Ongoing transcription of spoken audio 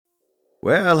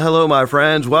Well, hello, my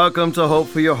friends. Welcome to Hope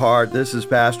for Your Heart. This is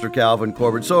Pastor Calvin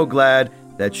Corbett. So glad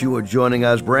that you are joining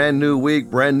us. Brand new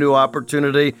week, brand new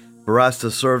opportunity for us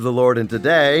to serve the Lord. And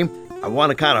today, I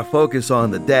want to kind of focus on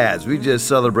the dads. We just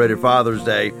celebrated Father's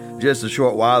Day just a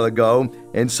short while ago.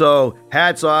 And so,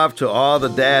 hats off to all the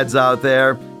dads out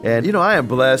there. And, I am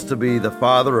blessed to be the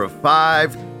father of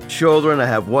 5 children. I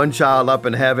have 1 child up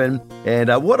in heaven, and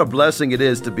what a blessing it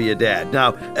is to be a dad.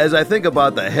 Now, as I think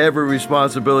about the heavy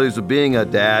responsibilities of being a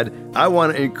dad, I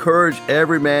want to encourage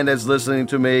every man that's listening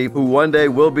to me who one day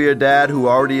will be a dad, who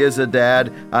already is a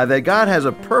dad, that God has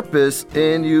a purpose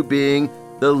in you being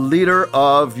the leader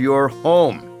of your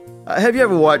home. Have you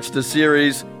ever watched the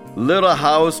series Little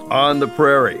House on the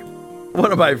Prairie?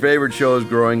 One of my favorite shows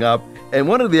growing up. And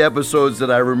one of the episodes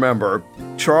that I remember,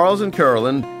 Charles and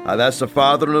Carolyn, that's the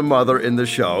father and the mother in the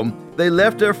show, they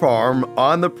left their farm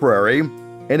on the prairie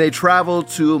and they traveled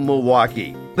to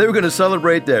Milwaukee. They were going to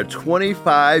celebrate their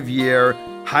 25-year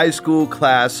high school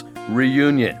class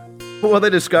reunion. Well, they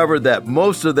discovered that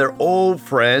most of their old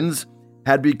friends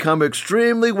had become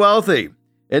extremely wealthy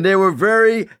and they were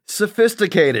very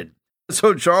sophisticated.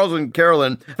 So Charles and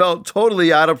Carolyn felt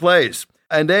totally out of place.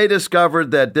 And they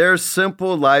discovered that their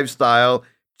simple lifestyle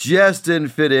just didn't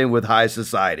fit in with high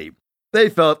society. They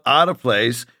felt out of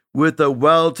place with the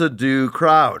well-to-do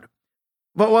crowd.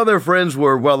 But while their friends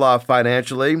were well off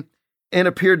financially and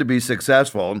appeared to be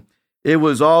successful, it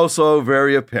was also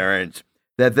very apparent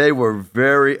that they were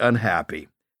very unhappy.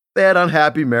 They had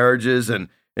unhappy marriages and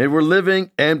were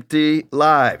living empty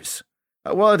lives.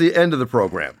 Well, at the end of the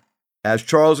program, as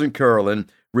Charles and Carolyn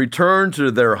returned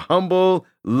to their humble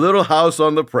little house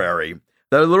on the prairie,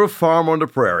 their little farm on the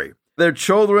prairie, their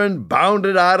children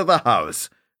bounded out of the house,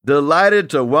 delighted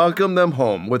to welcome them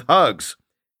home with hugs.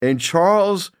 And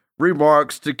Charles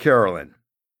remarks to Carolyn,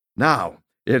 "Now,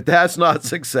 if that's not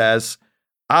success,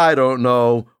 I don't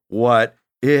know what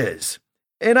is."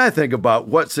 And I think about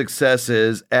what success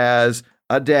is as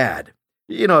a dad.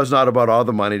 It's not about all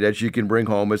the money that you can bring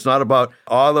home. It's not about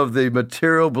all of the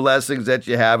material blessings that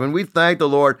you have. And we thank the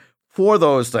Lord for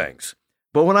those things.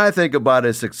 But when I think about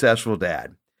a successful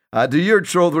dad, do your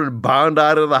children bound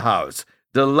out of the house,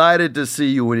 delighted to see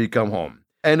you when you come home?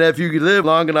 And if you live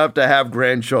long enough to have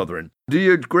grandchildren, do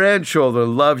your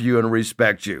grandchildren love you and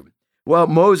respect you? Well,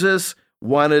 Moses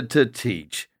wanted to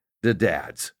teach the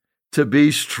dads to be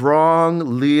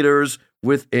strong leaders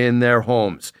within their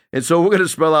homes. And so we're going to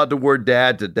spell out the word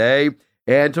dad today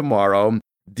and tomorrow,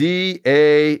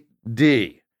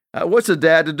 D-A-D. What's a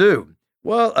dad to do?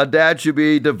 Well, a dad should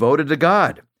be devoted to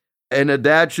God, and a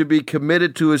dad should be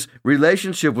committed to his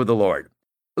relationship with the Lord.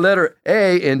 Letter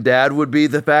A in dad would be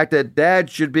the fact that dad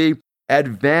should be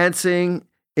advancing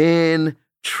in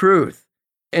truth.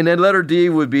 And then letter D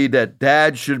would be that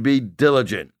dad should be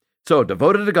diligent. So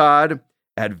devoted to God,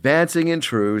 advancing in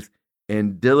truth,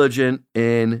 and diligent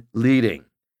in leading.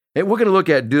 And we're going to look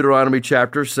at Deuteronomy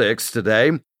chapter 6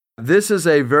 today. This is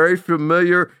a very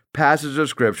familiar passage of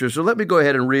Scripture. So let me go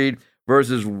ahead and read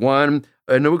verses 1,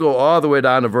 and then we'll go all the way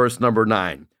down to verse number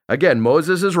 9. Again,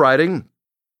 Moses is writing,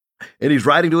 and he's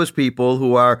writing to his people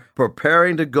who are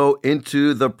preparing to go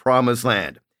into the promised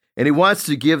land. And he wants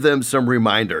to give them some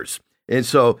reminders. And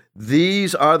so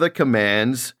these are the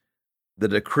commands, the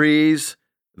decrees,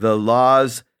 the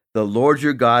laws the Lord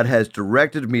your God has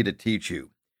directed me to teach you,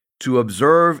 to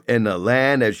observe in the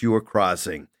land as you are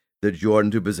crossing the Jordan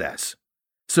to possess,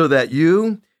 so that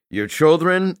you, your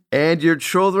children, and your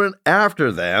children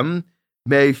after them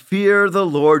may fear the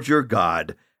Lord your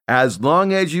God as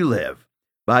long as you live,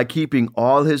 by keeping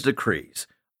all his decrees,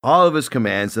 all of his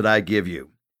commands that I give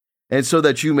you, and so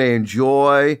that you may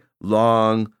enjoy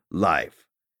long life.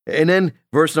 And then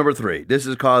verse number 3, this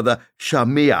is called the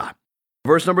Shemiah.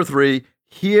 Verse number 3,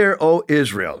 "Hear, O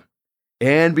Israel,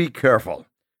 and be careful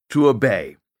to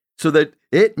obey, so that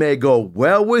it may go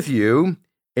well with you,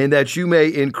 and that you may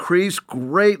increase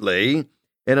greatly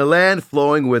in a land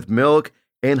flowing with milk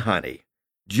and honey,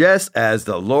 just as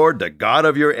the Lord, the God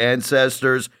of your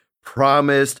ancestors,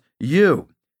 promised you."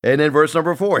 And then verse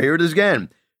number 4, here it is again.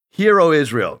 "Hear, O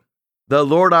Israel, the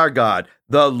Lord our God,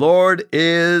 the Lord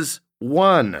is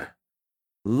one.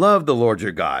 Love the Lord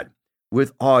your God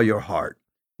with all your heart,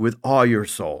 with all your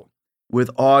soul, with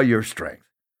all your strength.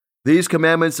 These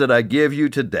commandments that I give you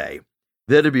today,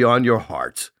 they're to be on your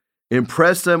hearts.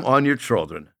 Impress them on your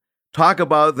children. Talk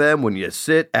about them when you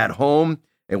sit at home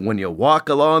and when you walk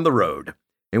along the road,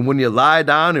 and when you lie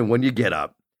down and when you get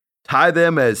up. Tie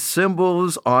them as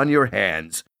symbols on your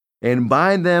hands and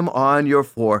bind them on your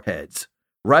foreheads.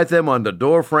 Write them on the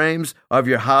door frames of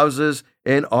your houses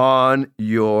and on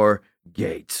your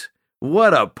gates."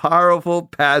 What a powerful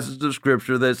passage of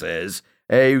Scripture this is.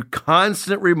 A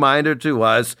constant reminder to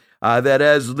us that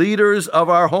as leaders of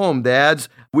our home, dads,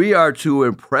 we are to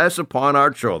impress upon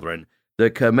our children the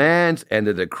commands and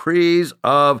the decrees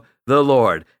of the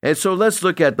Lord. And so let's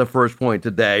look at the first point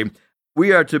today.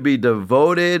 We are to be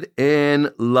devoted in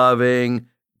loving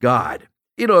God.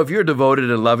 You know, if you're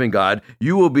devoted in loving God,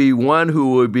 you will be one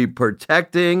who will be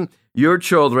protecting your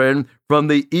children from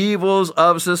the evils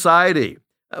of society.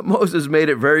 Moses made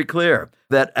it very clear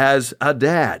that as a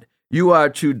dad, you are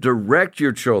to direct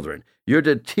your children. You're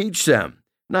to teach them.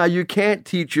 Now, you can't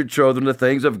teach your children the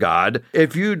things of God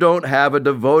if you don't have a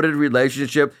devoted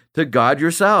relationship to God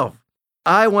yourself.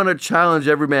 I want to challenge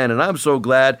every man, and I'm so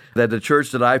glad that the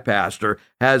church that I pastor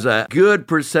has a good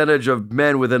percentage of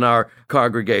men within our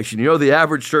congregation. You know, the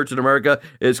average church in America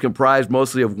is comprised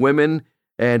mostly of women,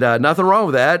 and nothing wrong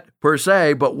with that per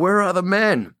se, but where are the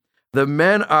men? The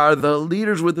men are the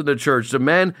leaders within the church. The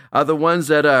men are the ones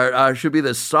that should be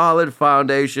the solid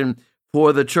foundation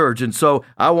for the church. And so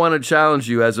I want to challenge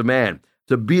you as a man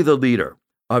to be the leader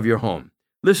of your home.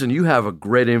 Listen, you have a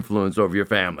great influence over your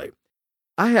family.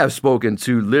 I have spoken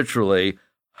to literally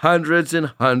hundreds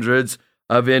and hundreds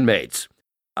of inmates.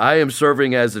 I am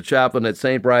serving as a chaplain at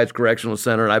St. Bride's Correctional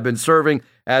Center, and I've been serving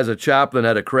as a chaplain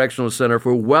at a correctional center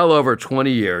for well over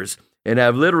 20 years, and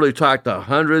have literally talked to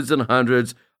hundreds and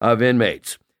hundreds of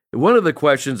inmates. One of the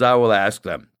questions I will ask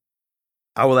them,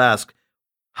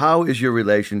 how is your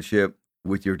relationship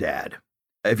with your dad?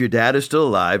 If your dad is still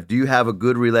alive, do you have a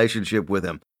good relationship with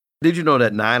him? Did you know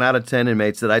that 9 out of 10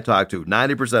 inmates that I talk to,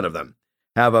 90% of them,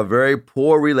 have a very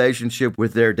poor relationship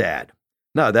with their dad?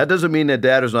 Now, that doesn't mean that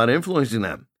dad is not influencing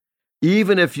them.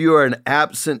 Even if you are an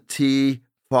absentee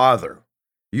father,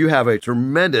 you have a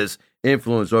tremendous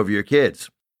influence over your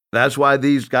kids. That's why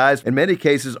these guys, in many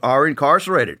cases, are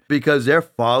incarcerated, because they're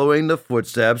following the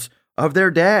footsteps of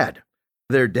their dad.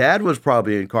 Their dad was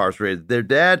probably incarcerated. Their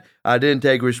dad didn't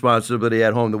take responsibility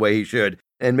at home the way he should.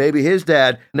 And maybe his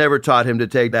dad never taught him to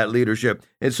take that leadership.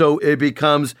 And so it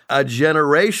becomes a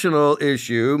generational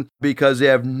issue because they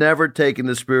have never taken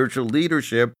the spiritual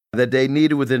leadership that they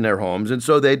needed within their homes. And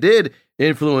so they did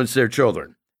influence their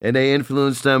children, and they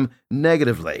influenced them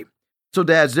negatively. So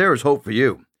dads, there is hope for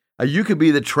you. You can be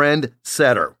the trend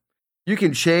setter. You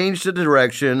can change the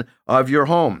direction of your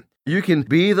home. You can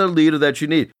be the leader that you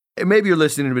need. And maybe you're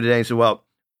listening to me today and say, well,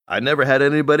 I never had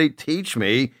anybody teach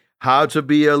me how to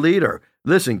be a leader.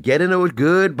 Listen, get into a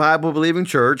good Bible-believing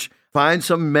church. Find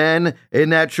some men in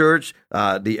that church,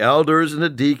 the elders and the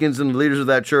deacons and the leaders of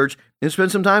that church, and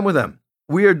spend some time with them.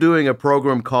 We are doing a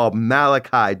program called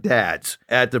Malachi Dads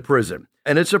at the prison.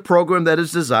 And it's a program that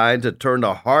is designed to turn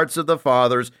the hearts of the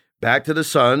fathers back to the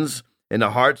sons, and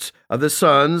the hearts of the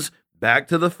sons back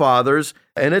to the fathers.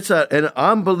 And it's an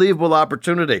unbelievable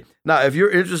opportunity. Now, if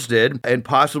you're interested in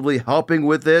possibly helping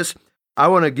with this, I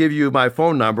want to give you my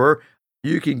phone number.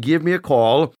 You can give me a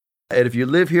call. And if you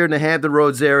live here in the Hampton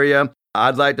Roads area,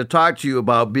 I'd like to talk to you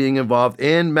about being involved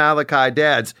in Malachi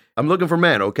Dads. I'm looking for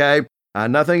men, okay?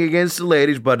 Nothing against the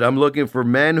ladies, but I'm looking for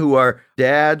men who are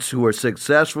dads, who are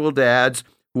successful dads,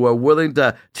 who are willing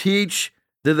to teach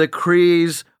the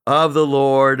decrees of the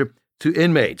Lord to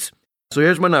inmates. So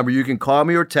here's my number. You can call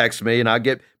me or text me, and I'll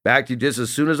get back to you just as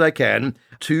soon as I can.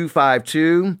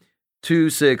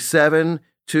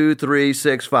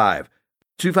 252-267-2365.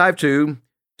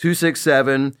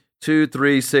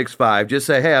 252-267-2365. Just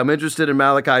say, hey, I'm interested in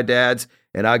Malachi Dads,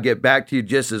 and I'll get back to you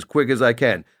just as quick as I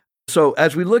can. So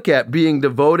as we look at being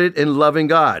devoted and loving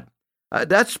God,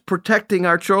 that's protecting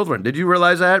our children. Did you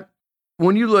realize that?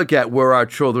 When you look at where our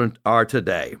children are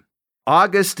today,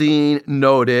 Augustine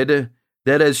noted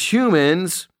that as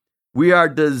humans, we are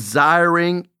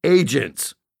desiring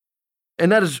agents.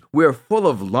 And that is, we're full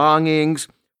of longings,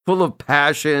 full of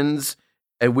passions,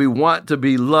 and we want to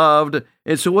be loved.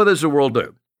 And so what does the world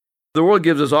do? The world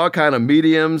gives us all kinds of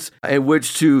mediums in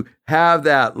which to have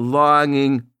that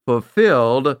longing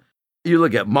fulfilled. You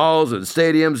look at malls and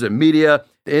stadiums and media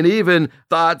and even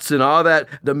thoughts and all that.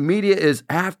 The media is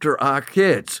after our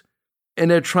kids. And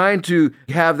they're trying to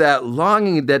have that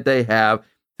longing that they have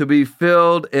to be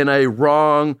filled in a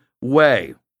wrong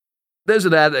way. There's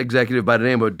an ad executive by the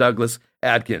name of Douglas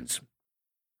Adkins.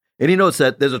 And he notes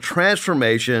that there's a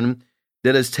transformation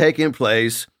that has taken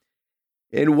place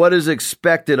in what is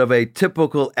expected of a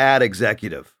typical ad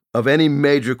executive of any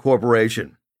major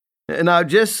corporation. And now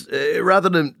just rather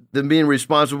than being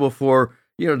responsible for,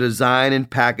 design and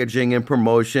packaging and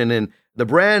promotion, and the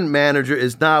brand manager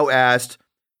is now asked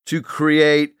to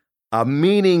create a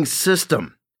meaning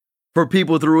system for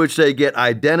people through which they get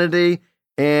identity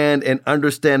and an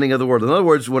understanding of the word. In other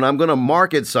words, when I'm going to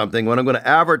market something, when I'm going to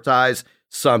advertise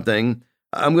something,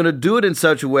 I'm going to do it in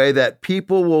such a way that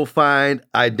people will find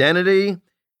identity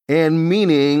and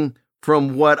meaning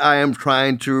from what I am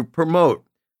trying to promote.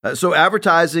 So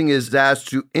advertising is asked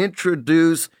to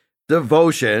introduce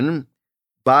devotion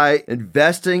by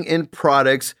investing in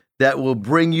products that will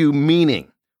bring you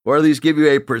meaning, or at least give you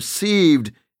a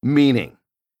perceived meaning.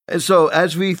 And so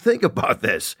as we think about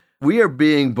this, we are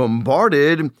being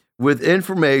bombarded with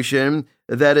information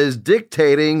that is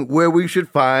dictating where we should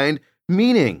find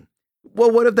meaning.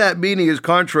 Well, what if that meaning is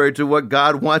contrary to what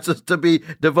God wants us to be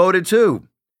devoted to?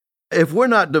 If we're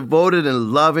not devoted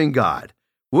and loving God,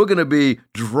 we're going to be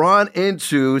drawn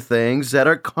into things that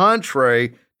are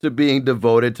contrary to being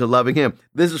devoted to loving Him.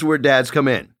 This is where dads come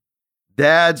in.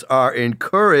 Dads are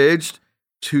encouraged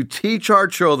to teach our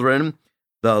children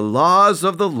the laws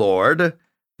of the Lord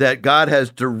that God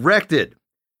has directed.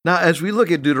 Now, as we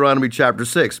look at Deuteronomy chapter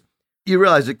 6, you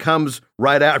realize it comes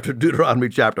right after Deuteronomy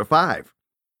chapter 5.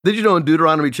 Did you know in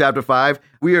Deuteronomy chapter 5,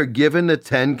 we are given the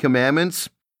 10 commandments?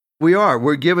 We are.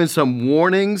 We're given some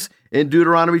warnings in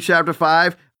Deuteronomy chapter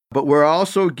 5, but we're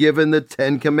also given the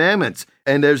 10 commandments.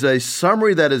 And there's a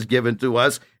summary that is given to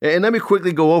us. And let me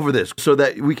quickly go over this so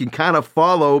that we can kind of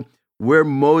follow where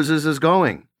Moses is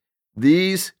going.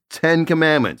 These 10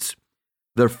 commandments,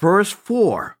 the first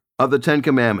 4 of the 10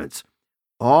 commandments,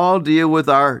 all deal with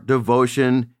our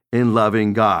devotion in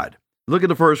loving God. Look at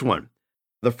the first one.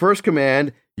 The first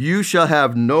command, you shall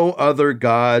have no other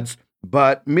gods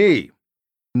but me.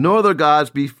 No other gods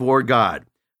before God.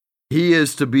 He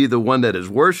is to be the one that is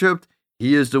worshiped.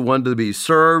 He is the one to be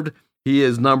served. He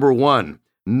is number one.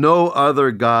 No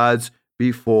other gods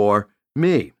before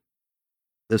me.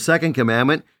 The second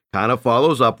commandment kind of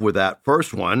follows up with that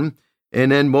first one.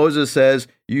 And then Moses says,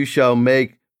 you shall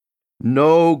make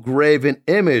no graven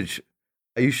image.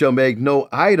 You shall make no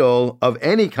idol of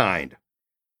any kind,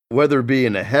 whether it be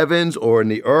in the heavens or in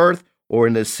the earth or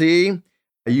in the sea.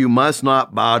 You must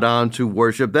not bow down to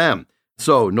worship them.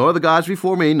 So, no other gods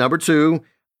before me. Number 2,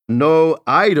 no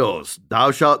idols. Thou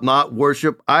shalt not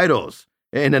worship idols.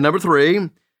 And then number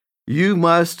 3, you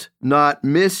must not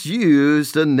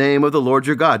misuse the name of the Lord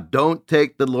your God. Don't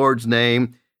take the Lord's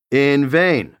name in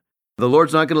vain. The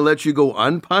Lord's not going to let you go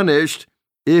unpunished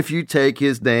if you take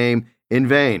His name in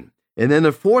vain. And then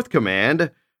the fourth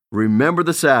command, remember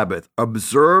the Sabbath.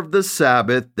 Observe the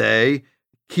Sabbath day,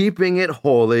 keeping it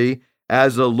holy,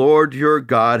 as the Lord your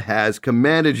God has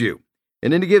commanded you.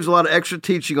 And then He gives a lot of extra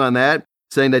teaching on that,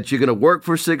 saying that you're going to work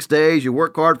for 6 days, you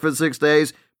work hard for 6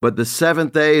 days, but the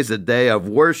seventh day is a day of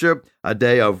worship, a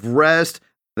day of rest.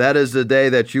 That is the day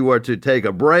that you are to take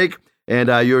a break, and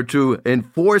you're to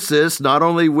enforce this not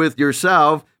only with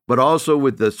yourself, but also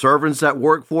with the servants that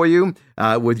work for you,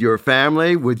 with your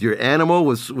family, with your animal,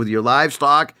 with your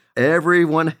livestock,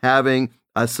 everyone having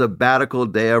a sabbatical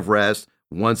day of rest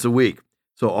once a week.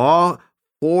 So all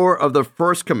 4 of the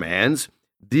first commands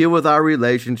deal with our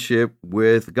relationship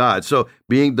with God. So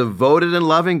being devoted and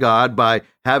loving God by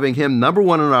having Him number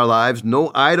one in our lives,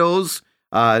 no idols,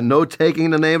 no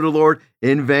taking the name of the Lord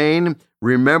in vain,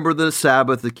 remember the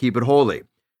Sabbath to keep it holy.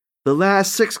 The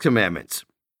last 6 commandments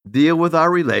deal with our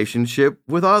relationship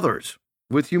with others,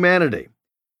 with humanity.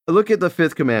 Look at the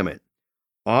 5th commandment.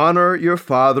 Honor your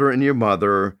father and your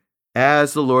mother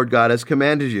as the Lord God has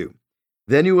commanded you.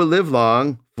 Then you will live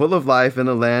long, full of life in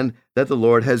the land that the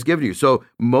Lord has given you. So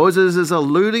Moses is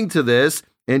alluding to this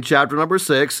in chapter number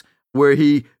 6, where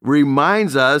he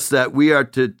reminds us that we are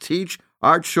to teach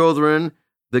our children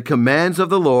the commands of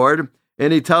the Lord.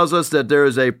 And he tells us that there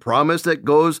is a promise that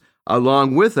goes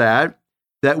along with that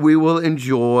we will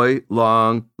enjoy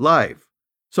long life.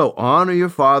 So honor your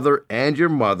father and your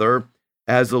mother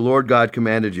as the Lord God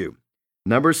commanded you.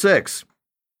 Number 6,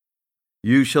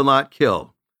 you shall not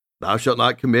kill. Thou shalt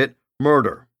not commit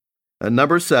murder. And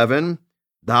number 7,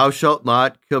 thou shalt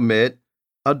not commit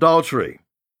adultery.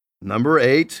 Number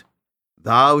 8,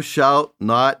 thou shalt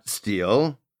not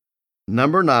steal.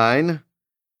 Number 9,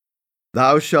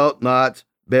 thou shalt not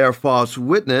bear false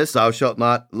witness. Thou shalt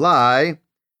not lie.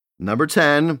 Number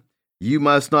 10, you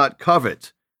must not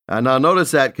covet. Now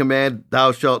notice that command,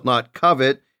 thou shalt not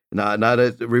covet. Not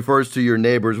it refers to your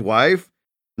neighbor's wife.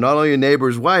 Not only your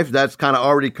neighbor's wife, that's kind of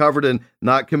already covered in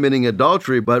not committing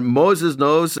adultery, but Moses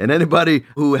knows, and anybody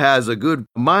who has a good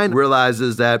mind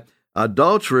realizes that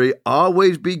adultery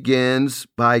always begins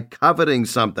by coveting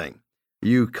something.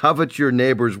 You covet your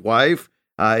neighbor's wife.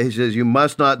 He says you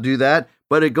must not do that,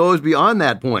 but it goes beyond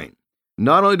that point.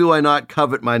 Not only do I not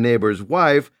covet my neighbor's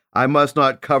wife, I must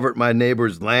not covet my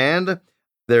neighbor's land,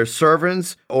 their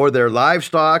servants, or their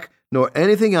livestock. nor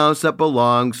anything else that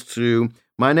belongs to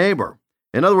my neighbor.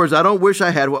 In other words, I don't wish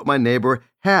I had what my neighbor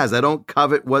has. I don't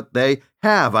covet what they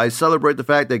have. I celebrate the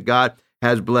fact that God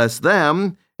has blessed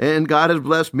them and God has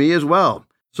blessed me as well.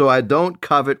 So I don't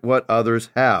covet what others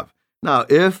have. Now,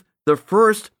 if the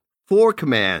first 4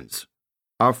 commands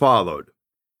are followed,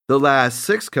 the last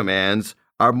 6 commands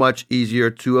are much easier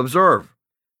to observe.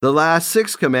 The last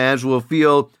 6 commands will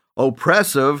feel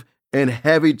oppressive and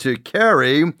heavy to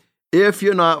carry if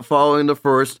you're not following the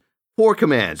first 4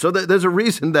 commands. So there's a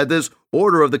reason that this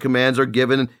order of the commands are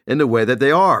given in the way that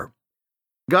they are.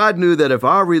 God knew that if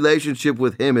our relationship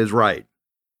with Him is right,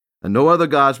 and no other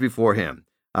gods before Him,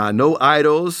 no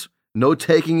idols, no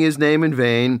taking His name in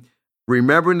vain,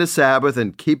 remembering the Sabbath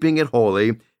and keeping it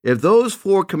holy, if those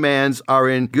 4 commands are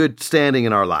in good standing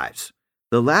in our lives,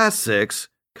 the last 6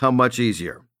 come much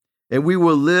easier. And we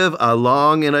will live a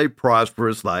long and a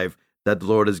prosperous life that the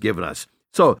Lord has given us.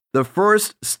 So the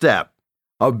first step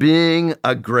of being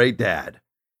a great dad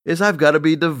is I've got to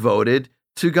be devoted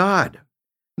to God.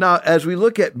 Now, as we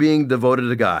look at being devoted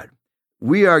to God,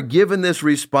 we are given this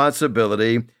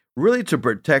responsibility really to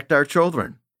protect our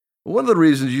children. One of the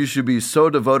reasons you should be so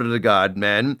devoted to God,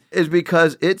 men, is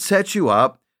because it sets you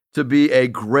up to be a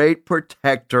great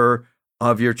protector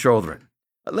of your children.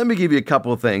 Let me give you a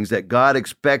couple of things that God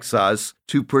expects us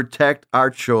to protect our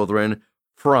children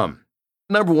from.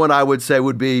 Number one, I would say,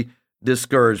 would be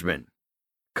discouragement.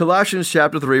 Colossians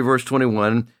chapter 3, verse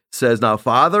 21 says, "Now,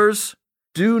 fathers,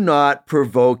 do not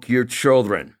provoke your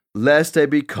children, lest they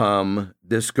become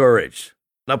discouraged."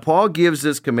 Now, Paul gives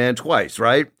this command twice,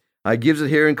 right? He gives it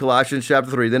here in Colossians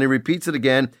chapter 3. Then he repeats it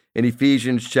again in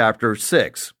Ephesians chapter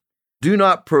 6. Do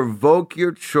not provoke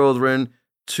your children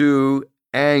to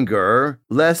anger,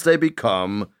 lest they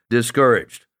become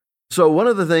discouraged. So one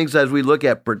of the things as we look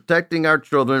at protecting our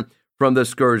children from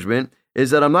discouragement is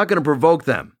that I'm not going to provoke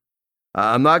them.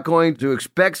 I'm not going to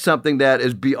expect something that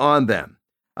is beyond them.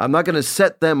 I'm not going to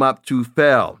set them up to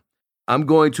fail. I'm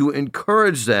going to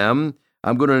encourage them.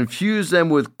 I'm going to infuse them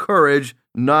with courage,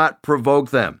 not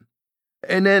provoke them.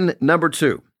 And then number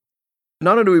 2,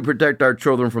 not only do we protect our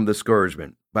children from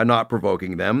discouragement by not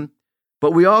provoking them,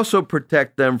 but we also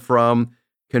protect them from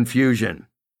confusion.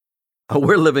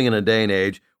 We're living in a day and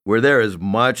age where there is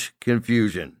much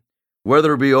confusion,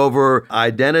 whether it be over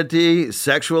identity,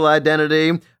 sexual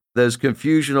identity. There's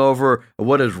confusion over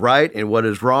what is right and what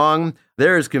is wrong.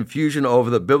 There is confusion over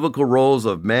the biblical roles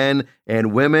of men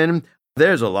and women.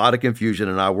 There's a lot of confusion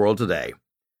in our world today.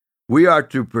 We are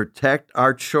to protect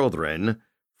our children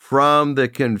from the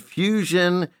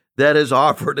confusion that is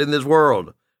offered in this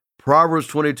world. Proverbs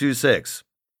 22:6.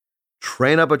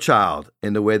 Train up a child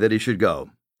in the way that he should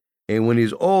go, and when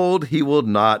he's old, he will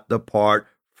not depart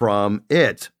from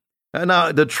it.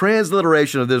 Now, the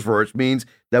transliteration of this verse means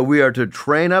that we are to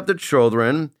train up the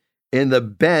children in the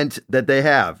bent that they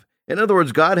have. In other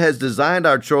words, God has designed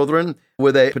our children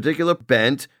with a particular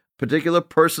bent, particular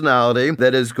personality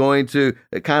that is going to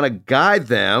kind of guide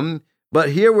them.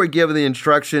 But here we're given the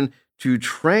instruction to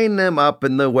train them up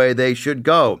in the way they should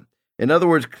go. In other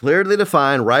words, clearly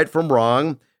define right from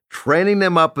wrong, training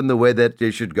them up in the way that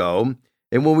they should go.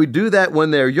 And when we do that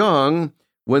when they're young,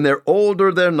 when they're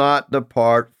older, they'll not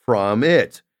depart from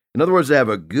it. In other words, they have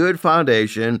a good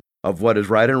foundation of what is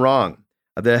right and wrong.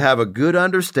 They have a good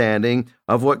understanding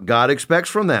of what God expects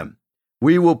from them.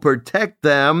 We will protect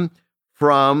them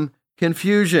from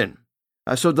confusion.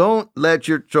 So don't let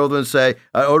your children say,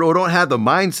 or don't have the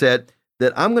mindset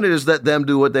that I'm going to just let them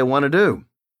do what they want to do.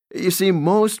 You see,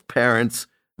 most parents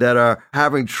that are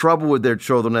having trouble with their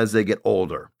children as they get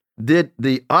older did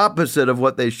the opposite of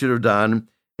what they should have done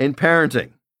in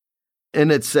parenting.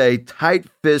 And it's a tight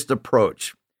fist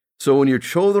approach. So when your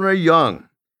children are young,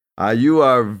 you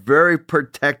are very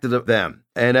protective of them.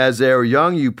 And as they're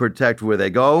young, you protect where they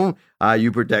go.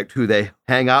 You protect who they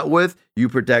hang out with. You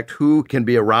protect who can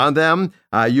be around them.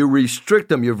 You restrict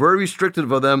them. You're very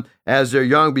restrictive of them as they're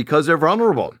young because they're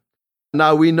vulnerable.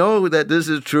 Now, we know that this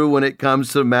is true when it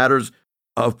comes to matters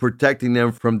of protecting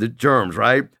them from the germs,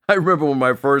 right? I remember when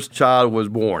my first child was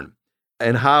born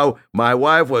and how my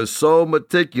wife was so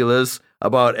meticulous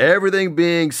about everything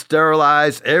being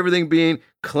sterilized, everything being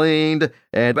cleaned.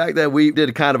 And back then we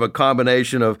did kind of a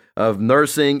combination of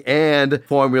nursing and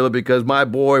formula because my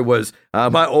boy was,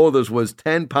 my oldest was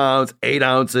 10 pounds, 8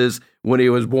 ounces when he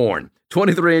was born.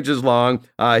 23 inches long.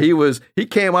 He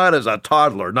came out as a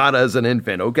toddler, not as an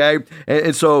infant, okay?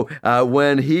 And so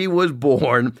when he was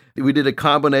born, we did a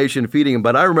combination feeding him.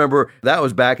 But I remember that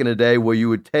was back in the day where you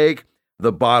would take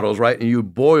the bottles, right, and you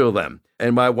boil them.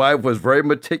 And my wife was very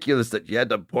meticulous that you had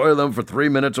to boil them for 3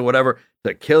 minutes or whatever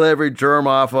to kill every germ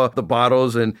off of the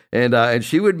bottles. And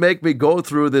she would make me go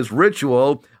through this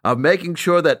ritual of making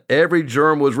sure that every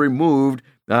germ was removed.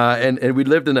 And we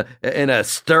lived in a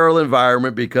sterile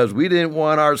environment because we didn't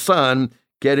want our son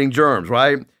getting germs,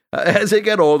 right? As he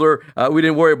got older, we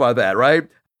didn't worry about that, right?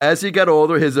 As he got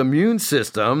older, his immune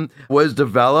system was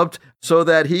developed so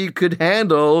that he could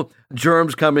handle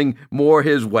germs coming more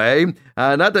his way.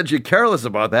 Not that you're careless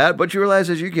about that, but you realize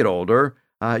as you get older,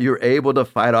 you're able to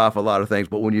fight off a lot of things.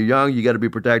 But when you're young, you got to be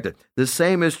protected. The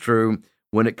same is true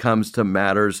when it comes to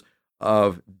matters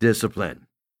of discipline.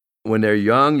 When they're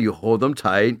young, you hold them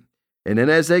tight. And then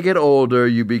as they get older,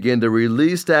 you begin to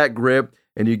release that grip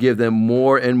and you give them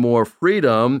more and more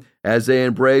freedom as they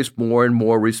embrace more and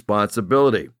more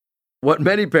responsibility. What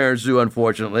many parents do,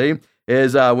 unfortunately,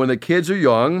 is when the kids are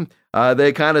young,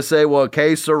 they kind of say, well,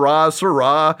 okay,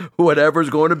 sirrah, whatever's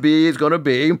going to be is going to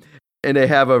be. And they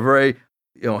have a very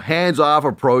hands-off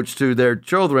approach to their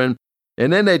children.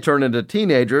 And then they turn into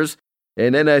teenagers.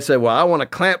 And then they say, well, I want to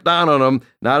clamp down on them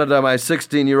now that my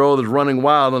 16-year-old is running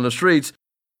wild on the streets.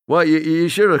 Well, you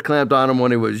should have clamped on him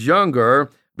when he was younger,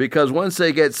 because once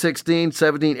they get 16,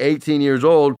 17, 18 years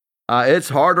old, it's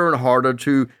harder and harder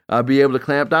to be able to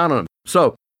clamp down on them.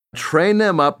 So train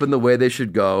them up in the way they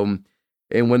should go,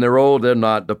 and when they're old, they'll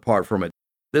not depart from it.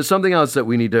 There's something else that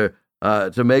we need to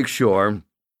make sure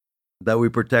that we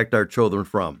protect our children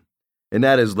from, and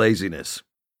that is laziness.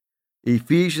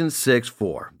 Ephesians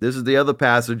 6:4. This is the other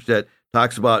passage that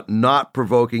talks about not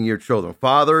provoking your children.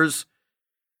 Fathers,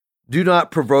 do not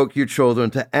provoke your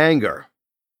children to anger.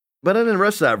 But then the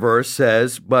rest of that verse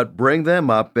says, but bring them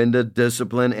up in the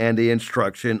discipline and the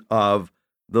instruction of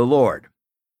the Lord.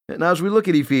 Now, as we look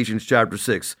at Ephesians chapter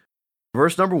 6,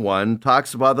 verse number 1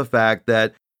 talks about the fact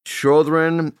that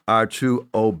children are to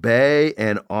obey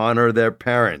and honor their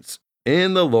parents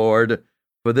in the Lord,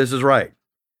 for this is right.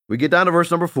 We get down to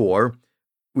verse number 4.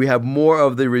 We have more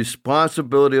of the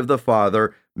responsibility of the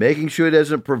father, making sure he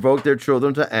doesn't provoke their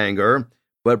children to anger,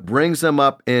 but brings them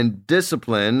up in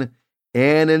discipline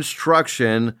and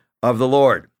instruction of the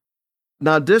Lord.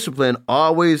 Now, discipline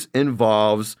always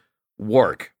involves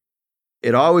work.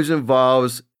 It always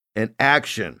involves an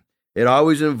action. It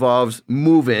always involves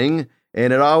moving,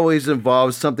 and it always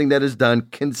involves something that is done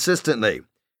consistently.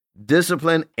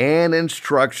 Discipline and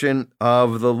instruction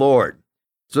of the Lord.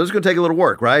 So it's going to take a little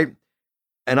work, right?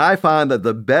 And I find that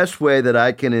the best way that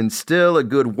I can instill a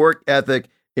good work ethic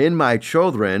in my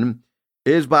children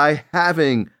is by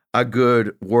having a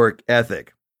good work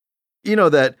ethic. You know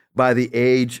that by the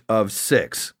age of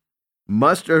 6,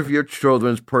 much of your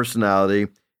children's personality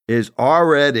is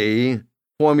already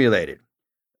formulated.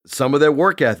 Some of their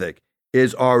work ethic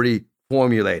is already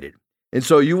formulated. And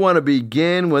so you want to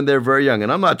begin when they're very young.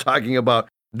 And I'm not talking about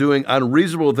doing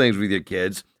unreasonable things with your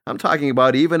kids. I'm talking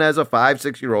about even as a 5,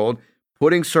 6-year-old,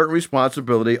 putting certain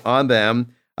responsibility on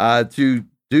them to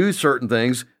do certain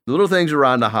things, little things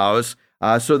around the house,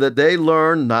 so that they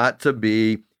learn not to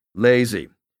be lazy.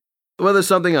 Well, there's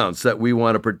something else that we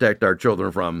want to protect our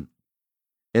children from,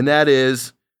 and that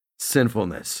is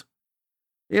sinfulness.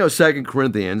 2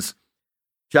 Corinthians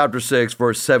chapter 6,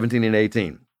 verse 17 and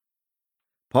 18.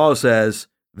 Paul says,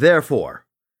 therefore,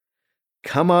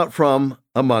 come out from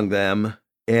among them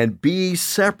and be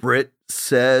separate,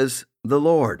 says the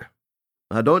Lord.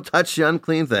 Now, don't touch the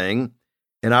unclean thing,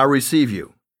 and I'll receive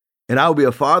you. And I will be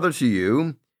a father to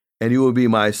you, and you will be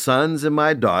my sons and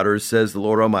my daughters, says the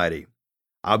Lord Almighty.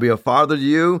 I'll be a father to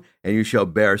you, and you shall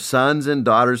bear sons and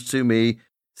daughters to me,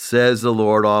 says the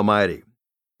Lord Almighty.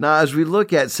 Now, as we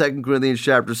look at 2 Corinthians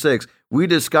chapter 6, we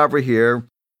discover here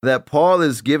that Paul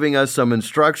is giving us some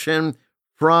instruction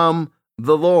from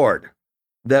the Lord,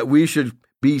 that we should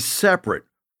be separate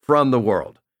from the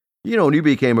world. When you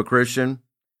became a Christian,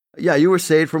 you were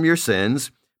saved from your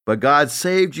sins, but God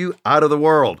saved you out of the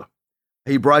world.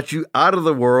 He brought you out of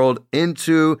the world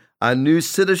into a new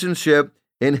citizenship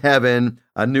in heaven,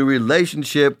 a new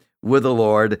relationship with the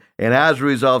Lord. And as a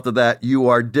result of that, you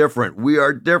are different. We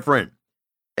are different.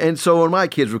 And so when my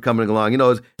kids were coming along,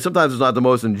 sometimes it's not the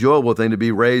most enjoyable thing to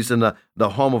be raised in the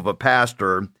home of a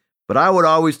pastor. But I would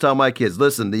always tell my kids,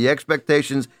 listen, the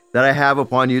expectations that I have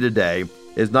upon you today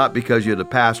is not because you're the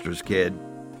pastor's kid,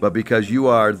 but because you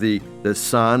are the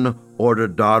son or the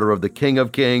daughter of the King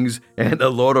of Kings and the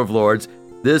Lord of Lords.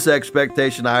 This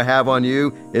expectation I have on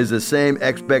you is the same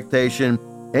expectation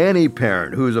any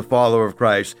parent who is a follower of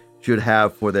Christ should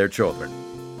have for their children.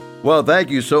 Well, thank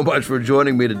you so much for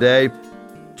joining me today.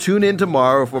 Tune in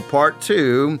tomorrow for part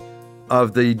 2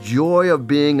 of the joy of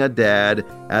being a dad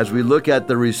as we look at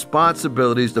the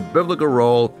responsibilities, the biblical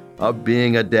role of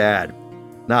being a dad.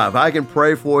 Now, if I can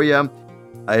pray for you,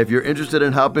 if you're interested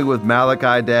in helping with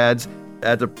Malachi dads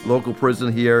at the local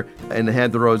prison here in the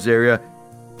Hampton Roads area,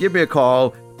 give me a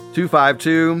call,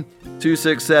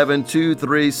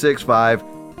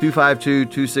 252-267-2365,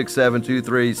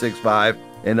 252-267-2365.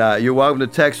 And you're welcome to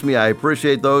text me. I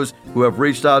appreciate those who have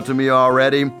reached out to me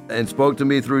already and spoke to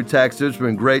me through text. It's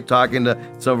been great talking to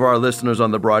some of our listeners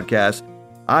on the broadcast.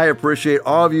 I appreciate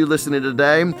all of you listening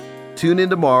today. Tune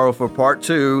in tomorrow for part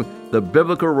 2, the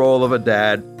biblical role of a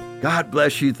dad. God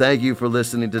bless you. Thank you for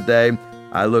listening today.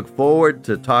 I look forward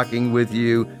to talking with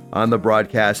you on the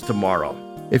broadcast tomorrow.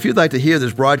 If you'd like to hear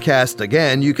this broadcast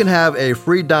again, you can have a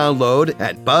free download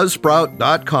at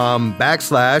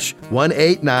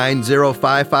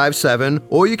buzzsprout.com/1890557,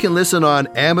 or you can listen on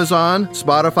Amazon,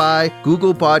 Spotify,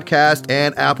 Google Podcast,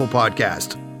 and Apple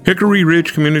Podcast. Hickory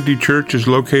Ridge Community Church is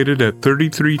located at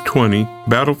 3320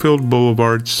 Battlefield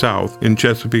Boulevard South in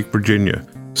Chesapeake, Virginia.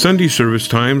 Sunday service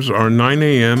times are 9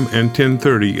 a.m. and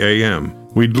 10:30 a.m.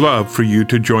 We'd love for you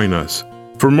to join us.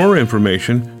 For more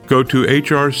information, go to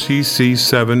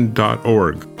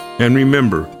hrcc7.org. And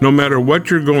remember, no matter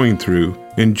what you're going through,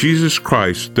 in Jesus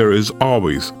Christ there is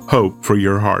always hope for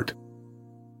your heart.